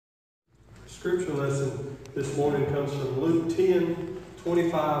Scripture lesson this morning comes from Luke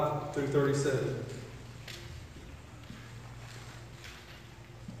 10:25 through 37.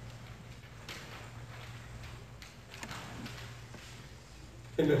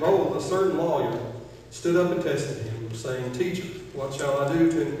 And behold, a certain lawyer stood up and tested him, saying, Teacher, what shall I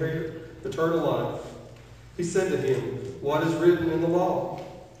do to inherit eternal life? He said to him, What is written in the law?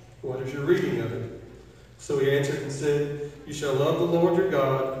 What is your reading of it? So he answered and said, You shall love the Lord your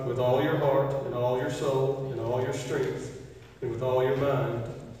God with all your heart and all your soul and all your strength and with all your mind,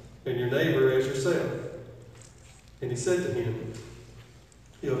 and your neighbor as yourself. And he said to him,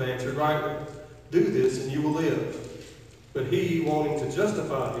 You have answered rightly. Do this and you will live. But he, wanting to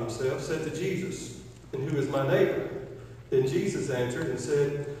justify himself, said to Jesus, And who is my neighbor? Then Jesus answered and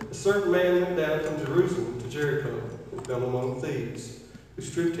said, A certain man went down from Jerusalem to Jericho and fell among thieves, who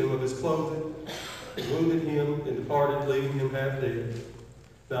stripped him of his clothing and wounded him and departed, leaving him half dead.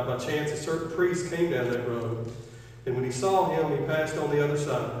 Now by chance a certain priest came down that road, and when he saw him, he passed on the other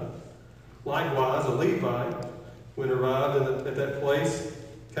side. Likewise a Levite, when arrived at that place,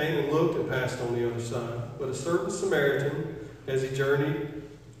 came and looked and passed on the other side. But a certain Samaritan, as he journeyed,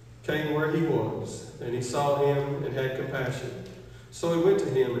 came where he was, and he saw him and had compassion. So he went to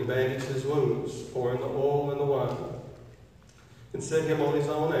him and bandaged his wounds, pouring the oil and the wine, and set him on his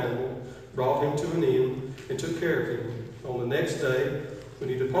own animal, brought him to an inn, and took care of him. On the next day, when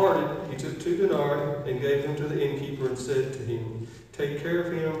he departed, he took 2 denarii and gave them to the innkeeper and said to him, Take care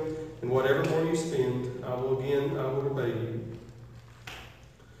of him, and whatever more you spend, I will repay you.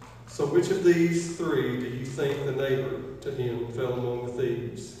 So which of these 3 do you think the neighbor to him fell among the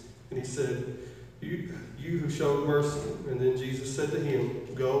thieves? And he said, You who showed mercy. And then Jesus said to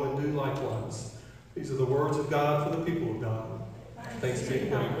him, Go and do likewise. These are the words of God for the people of God. Thanks be to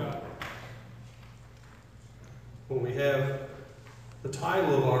God. When we have the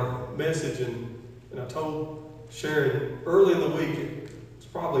title of our message, and I told Sharon early in the week, it's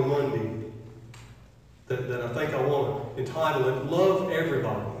probably Monday, that I think I want to entitle it, Love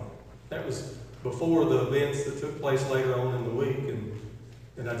Everybody. That was before the events that took place later on in the week,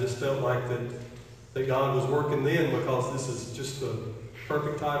 and I just felt like that God was working then, because this is just a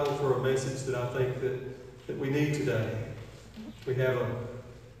perfect title for a message that I think that we need today. We have a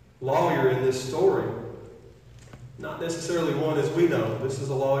lawyer in this story, not necessarily one as we know. This is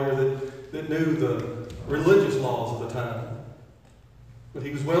a lawyer that knew the religious laws of the time. But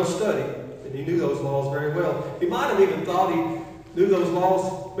he was well studied, and he knew those laws very well. He might have even thought he knew those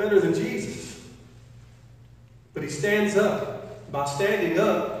laws better than Jesus. But he stands up. By standing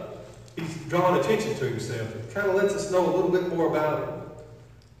up, he's drawn attention to himself. It kind of lets us know a little bit more about him.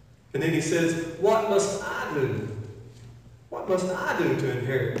 And then he says, What must I do? What must I do to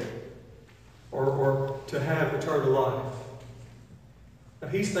inherit or to have eternal life? Now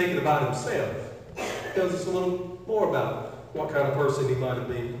he's thinking about himself. It tells us a little more about what kind of person he might have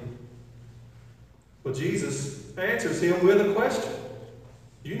been. Well, Jesus answers him with a question.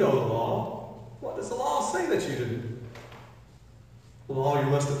 You know the law. What does the law say that you do? The lawyer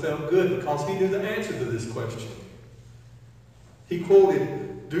must have felt good because he knew the answer to this question. He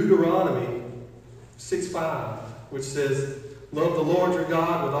quoted Deuteronomy 6:5, which says, Love the Lord your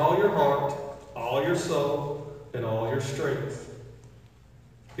God with all your heart, all your soul, and all your strength.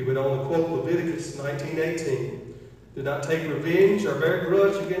 He went on to quote Leviticus 19:18, Do not take revenge or bear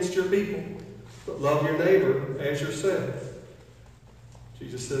grudge against your people, but love your neighbor as yourself.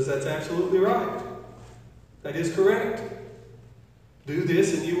 Jesus says that's absolutely right. That is correct. Do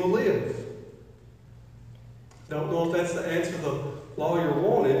this and you will live. Don't know if that's the answer the lawyer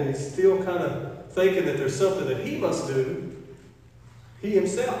wanted. He's still kind of thinking that there's something that he must do, he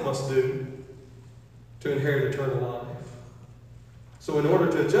himself must do, to inherit eternal life. So in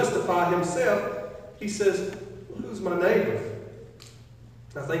order to justify himself, he says, well, who's my neighbor?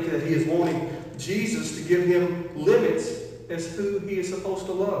 I think that he is wanting Jesus to give him limits as who he is supposed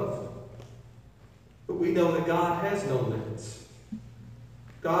to love. But we know that God has no limits.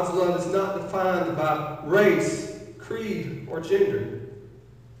 God's love is not defined by race, creed, or gender.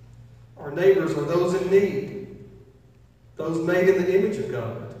 Our neighbors are those in need, those made in the image of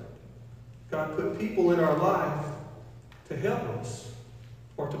God. God put people in our life to help us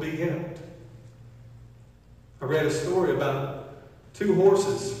or to be helped. I read a story about 2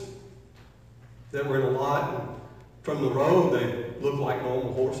 horses that were in a lot, and from the road they looked like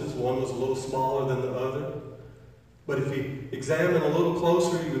normal horses. One was a little smaller than the other. But if you examine a little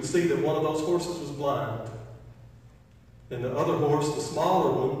closer, you would see that one of those horses was blind. And the other horse, the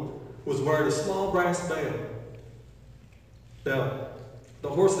smaller one, was wearing a small brass bell. Now, the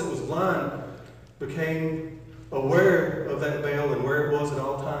horse that was blind became aware of that bell and where it was at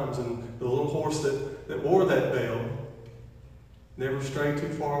all times. And the little horse that wore that bell never strayed too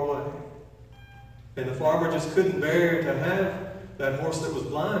far away. And the farmer just couldn't bear to have that horse that was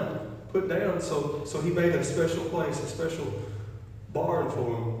blind put down, so he made a special place, a special barn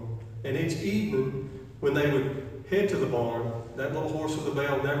for him. And each evening, when they would head to the barn, that little horse with the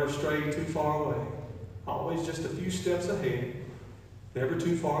bell never strayed too far away. Always just a few steps ahead, never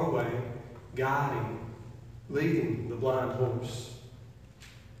too far away, guiding, leading the blind horse.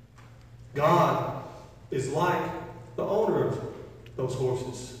 God is like the owner of those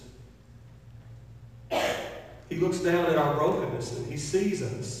horses. He looks down at our brokenness and He sees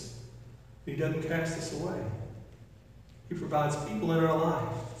us. He doesn't cast us away. He provides people in our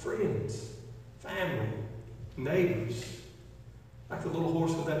life, friends, family, neighbors, like the little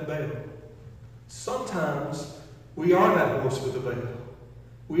horse with that bell. Sometimes we are that horse with the bell.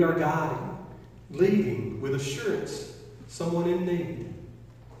 We are guiding, leading with assurance someone in need.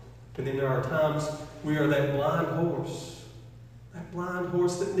 And then there are times we are that blind horse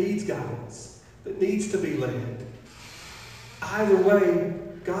that needs guidance, that needs to be led. Either way,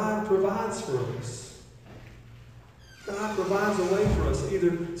 God provides for us. God provides a way for us,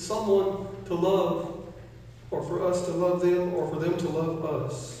 either someone to love, or for us to love them, or for them to love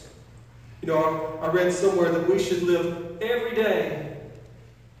us. You know, I read somewhere that we should live every day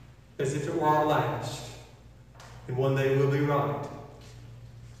as if it were our last, and one day we'll be right.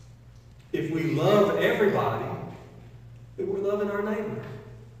 If we love everybody, then we're loving our neighbor.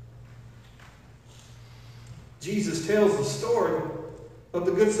 Jesus tells the story of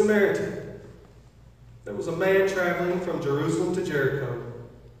the Good Samaritan. There was a man traveling from Jerusalem to Jericho.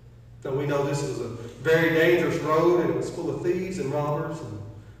 Now we know this was a very dangerous road, and it was full of thieves and robbers, and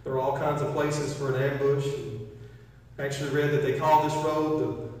there were all kinds of places for an ambush. And I actually read that they called this road the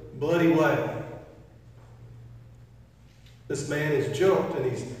Bloody Way. This man is jumped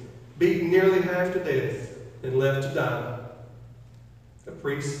and he's beaten nearly half to death and left to die. A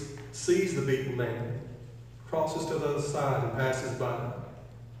priest sees the beaten man, crosses to the other side and passes by.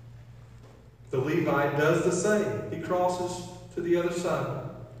 The Levite does the same. He crosses to the other side.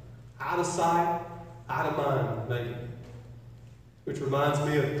 Out of sight, out of mind, maybe. Which reminds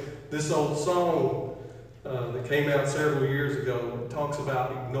me of this old song that came out several years ago. It talks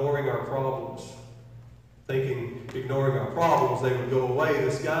about ignoring our problems. Thinking ignoring our problems, they would go away.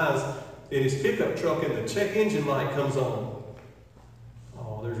 This guy's in his pickup truck and the check engine light comes on.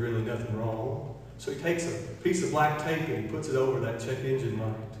 Oh, there's really nothing wrong. So he takes a piece of black tape and he puts it over that check engine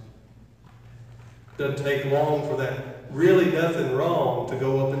light. Doesn't take long for that really nothing wrong to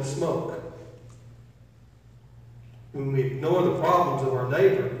go up in smoke. When we ignore the problems of our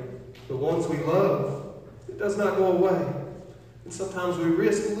neighbor, the ones we love, it does not go away. And sometimes we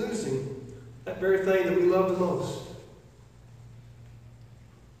risk losing that very thing that we love the most.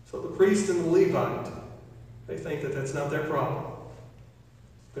 So the priest and the Levite, they think that that's not their problem.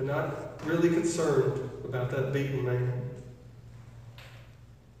 They're not really concerned about that beaten man.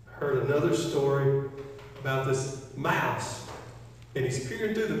 I heard another story about this mouse, and he's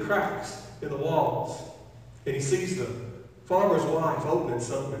peering through the cracks in the walls, and he sees the farmer's wife opening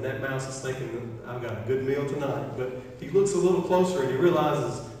something, and that mouse is thinking, I've got a good meal tonight. But he looks a little closer and he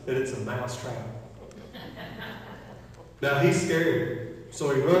realizes that it's a mouse trap. Now he's scared,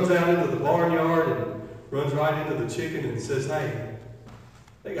 so he runs out into the barnyard and runs right into the chicken and says, hey,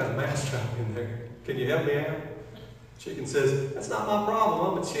 they got a mouse trap in there. Can you help me out? Chicken says, that's not my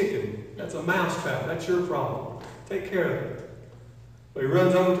problem. I'm a chicken. That's a mouse trap. That's your problem. Take care of it. Well, he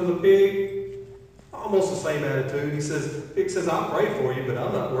runs over to the pig. Almost the same attitude. Pig says, I'll pray for you, but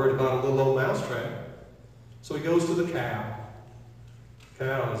I'm not worried about a little old mouse trap. So he goes to the cow. The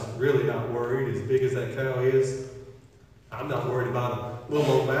cow is really not worried, as big as that cow is. I'm not worried about a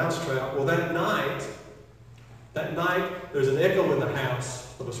little old mouse trap. Well, that night, there's an echo in the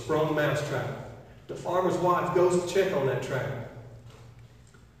house of a sprung mouse trap. The farmer's wife goes to check on that trap.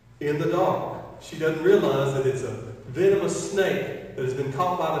 In the dark, she doesn't realize that it's a venomous snake that has been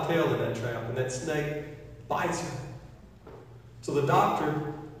caught by the tail in that trap, and that snake bites her. So the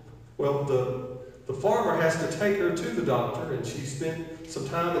farmer has to take her to the doctor, and she spent some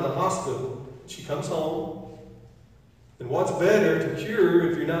time in the hospital. She comes home, and what's better to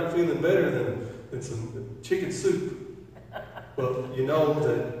cure if you're not feeling better than some chicken soup? Well, you know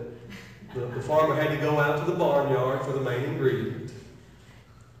that the farmer had to go out to the barnyard for the main ingredient.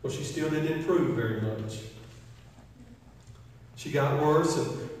 Well, she still didn't improve very much. She got worse, and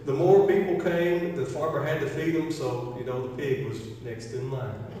the more people came, the farmer had to feed them, so, the pig was next in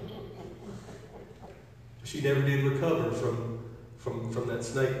line. She never did recover from that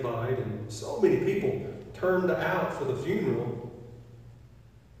snake bite, and so many people turned out for the funeral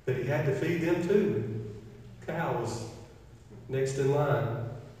that he had to feed them too. Cow was next in line.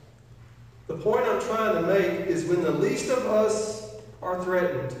 The point I'm trying to make is when the least of us are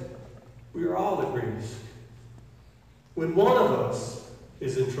threatened, we are all at risk. When one of us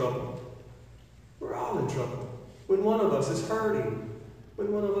is in trouble, we're all in trouble. When one of us is hurting,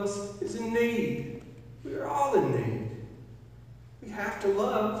 when one of us is in need, we are all in need. We have to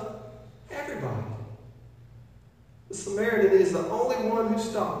love everybody. The Samaritan is the only one who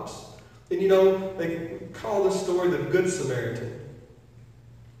stops. And you know, they call this story the Good Samaritan.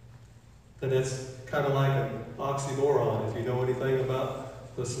 And that's kind of like an oxymoron. If you know anything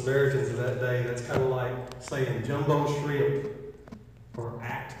about the Samaritans of that day, that's kind of like saying jumbo shrimp or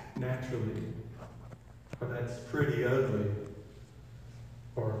act naturally. Or that's pretty ugly.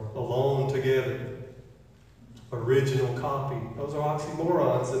 Or alone together. Original copy. Those are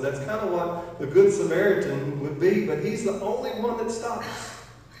oxymorons, and that's kind of what the Good Samaritan would be, but he's the only one that stops.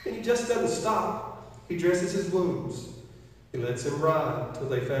 And he just doesn't stop. He dresses his wounds. He lets him ride till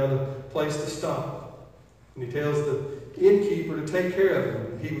they found a place to stop. And he tells the innkeeper to take care of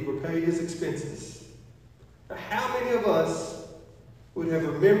him. He would repay his expenses. Now, how many of us would have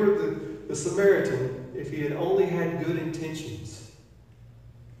remembered the Samaritan if he had only had good intentions?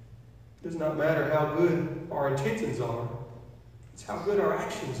 It does not matter how good our intentions are. It's how good our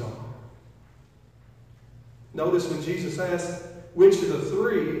actions are. Notice when Jesus asked, which of the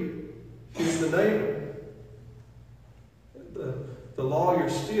three is the neighbor? The lawyer,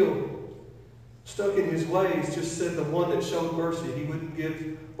 still stuck in his ways, just said the one that showed mercy. He wouldn't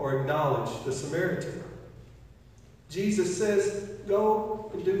give or acknowledge the Samaritan. Jesus says, go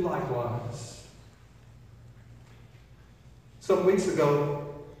and do likewise. Some weeks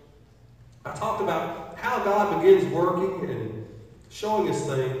ago, I talked about how God begins working and showing us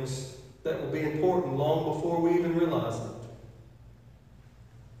things that will be important long before we even realize it.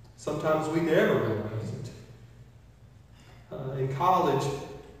 Sometimes we never realize it. In college,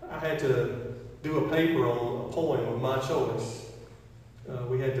 I had to do a paper on a poem of my choice.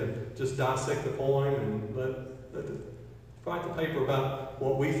 We had to just dissect the poem and write the paper about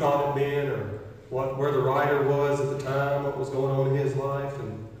what we thought it meant or where the writer was at the time, what was going on in his life.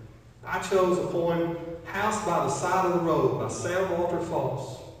 And I chose a poem, House by the Side of the Road by Sam Walter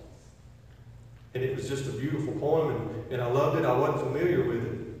Foss. And it was just a beautiful poem, and I loved it. I wasn't familiar with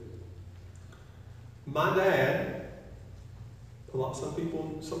it. My dad, some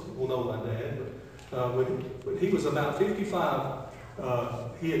people know my dad, but when he was about 55,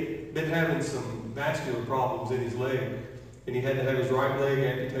 he had been having some vascular problems in his leg, and he had to have his right leg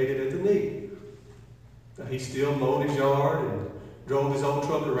amputated at the knee. Now, he still mowed his yard and drove his old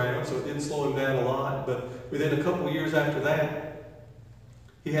truck around, so it didn't slow him down a lot. But within a couple of years after that,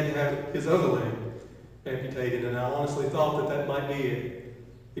 he had to have his other leg amputated, and I honestly thought that might be it.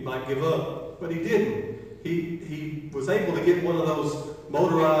 He might give up, but he didn't. He was able to get one of those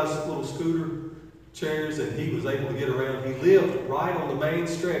motorized little scooter chairs, and he was able to get around. He lived right on the main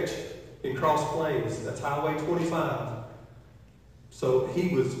stretch in Cross Plains. That's Highway 25. So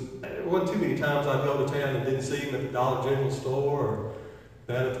there wasn't too many times I'd go to town and didn't see him at the Dollar General store or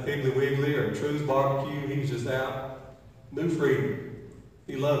down at the Piggly Wiggly or True's Barbecue. He was just out. New freedom.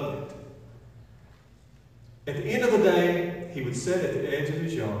 He loved it. At the end of the day, he would sit at the edge of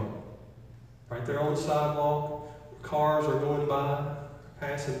his yard, right there on the sidewalk. Cars are going by,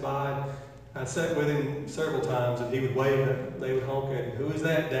 passing by. I sat with him several times, and he would wave at them. They would honk at him. Who is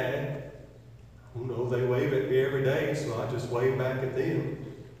that, Dad? I don't know. They wave at me every day, so I just wave back at them.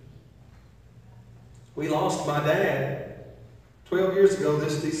 We lost my dad 12 years ago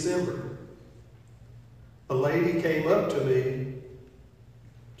this December. A lady came up to me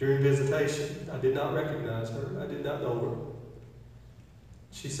during visitation. I did not recognize her. I did not know her.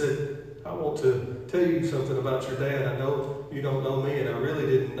 She said, I want to tell you something about your dad. I know you don't know me, and I really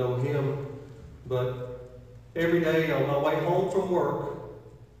didn't know him. But every day on my way home from work,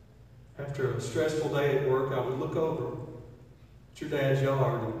 after a stressful day at work, I would look over at your dad's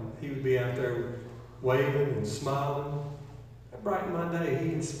yard, and he would be out there waving and smiling. That brightened my day.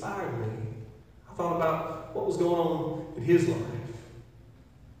 He inspired me. I thought about what was going on in his life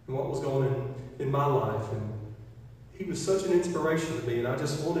and what was going on in my life. And he was such an inspiration to me, and I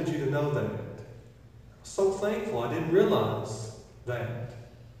just wanted you to know that. I'm so thankful. I didn't realize that.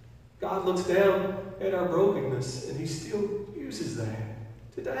 God looks down at our brokenness, and he still uses that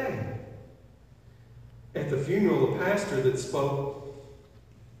today. At the funeral, the pastor that spoke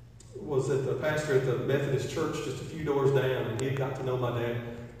was the pastor at the Methodist church just a few doors down, and he had got to know my dad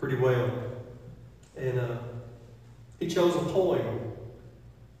pretty well. And he chose a poem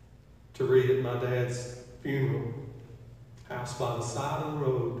to read at my dad's funeral. House by the side of the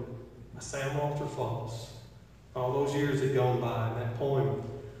road by Sam Walter Foss. All those years had gone by and that poem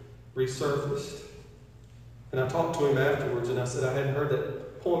resurfaced. And I talked to him afterwards and I said, I hadn't heard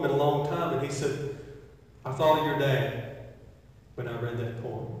that poem in a long time. And he said, I thought of your dad when I read that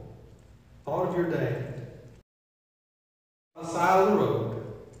poem. Thought of your dad. On the side of the road,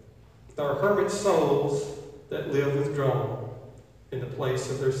 there are hermit souls that live withdrawn in the place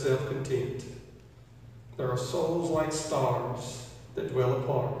of their self-content. There are souls like stars that dwell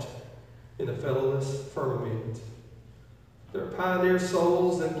apart in a fellowless firmament. There are pioneer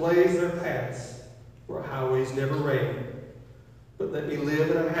souls that blaze their paths where highways never ran. But let me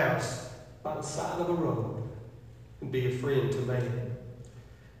live in a house by the side of the road and be a friend to man.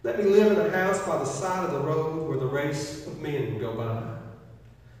 Let me live in a house by the side of the road where the race of men go by.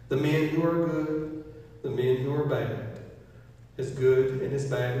 The men who are good, the men who are bad, as good and as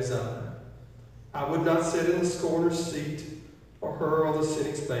bad as I. I would not sit in the scorner's seat or hurl the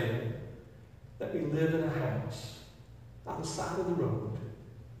cynic's ban. Let me live in a house by the side of the road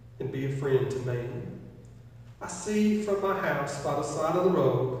and be a friend to man. I see from my house by the side of the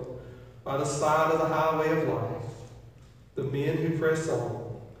road, by the side of the highway of life, the men who press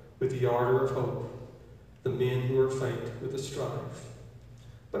on with the ardor of hope, the men who are faint with the strife.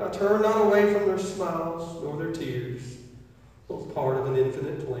 But I turn not away from their smiles nor their tears, both part of an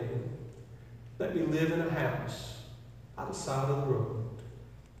infinite plan. Let me live in a house by the side of the road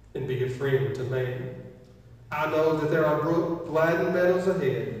and be a friend to man. I know that there are gladdened meadows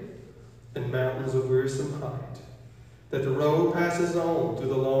ahead and mountains of wearisome height, that the road passes on through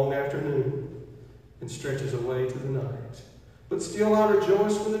the long afternoon and stretches away to the night. But still I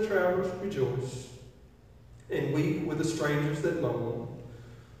rejoice when the travelers rejoice and weep with the strangers that moan,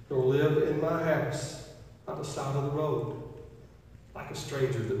 nor live in my house by the side of the road like a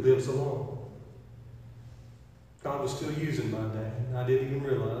stranger that lives alone. God was still using my dad, and I didn't even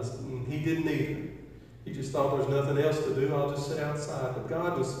realize it, and he didn't either. He just thought there's nothing else to do, I'll just sit outside. But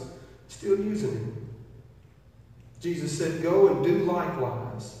God was still using him. Jesus said, go and do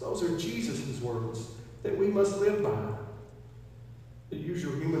likewise. Those are Jesus' words that we must live by. The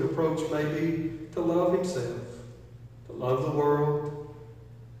usual human approach may be to love himself, to love the world,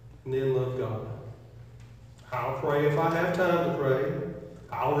 and then love God. I'll pray if I have time to pray.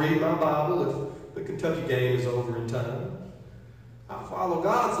 I'll read my Bible if the Kentucky game is over in time. I'll follow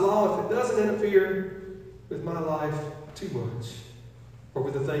God's law if it doesn't interfere with my life too much or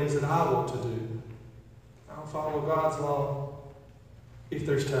with the things that I want to do. I'll follow God's law if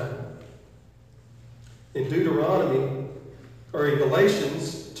there's time. In Deuteronomy, or in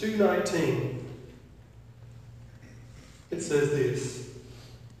Galatians 2:19, it says this,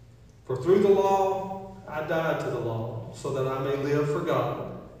 for through the law I died to the law, so that I may live for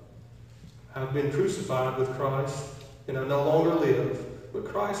God. I've been crucified with Christ, and I no longer live, but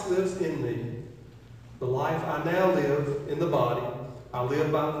Christ lives in me. The life I now live in the body, I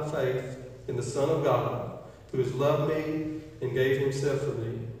live by the faith in the Son of God, who has loved me and gave himself for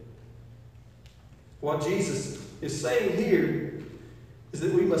me. What Jesus is saying here is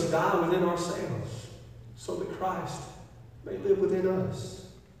that we must die within ourselves so that Christ may live within us.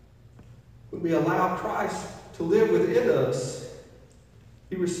 When we allow Christ to live within us,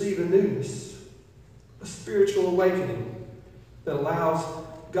 we receive a newness, a spiritual awakening that allows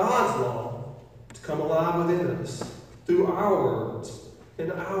God's law to come alive within us through our words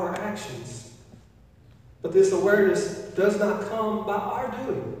and our actions. But this awareness does not come by our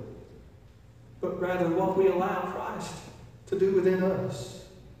doing, but rather what we allow Christ to do within us.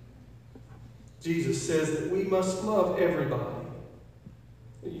 Jesus says that we must love everybody.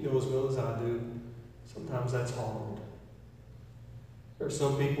 And you know as well as I do, sometimes that's hard. There are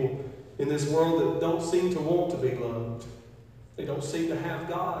some people in this world that don't seem to want to be loved. They don't seem to have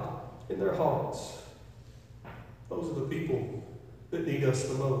God in their hearts. Those are the people that need us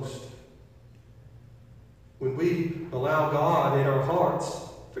the most. When we allow God in our hearts,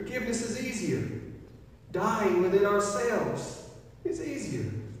 forgiveness is easier. Dying within ourselves is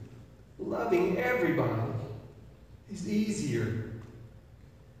easier. Loving everybody is easier.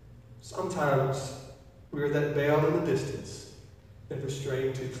 Sometimes we're that bell in the distance, never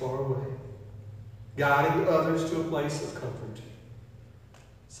straying too far away, guiding others to a place of comfort.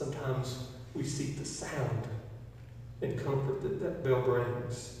 Sometimes we seek the sound and comfort that that bell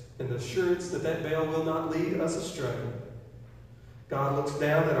brings, and the assurance that that bell will not lead us astray. God looks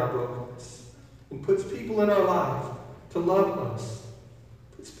down at our brokenness and puts people in our life to love us,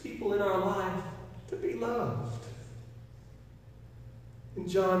 puts people in our life to be loved. In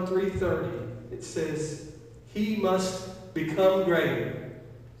John 3:30, it says, he must become greater,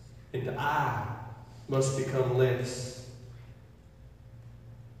 and I must become less.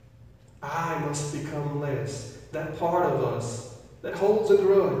 I must become less. That part of us that holds a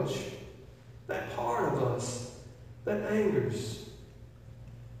grudge, that part of us that angers,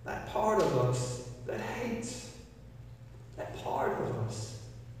 that part of us that hates, that part of us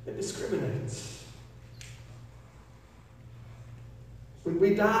that discriminates. When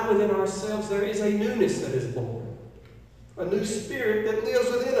we die within ourselves, there is a newness that is born, a new spirit that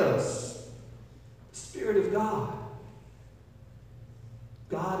lives within us, the Spirit of God.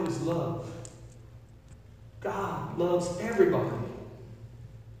 God is love. God loves everybody.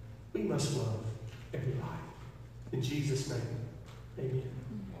 We must love everybody. In Jesus' name, amen.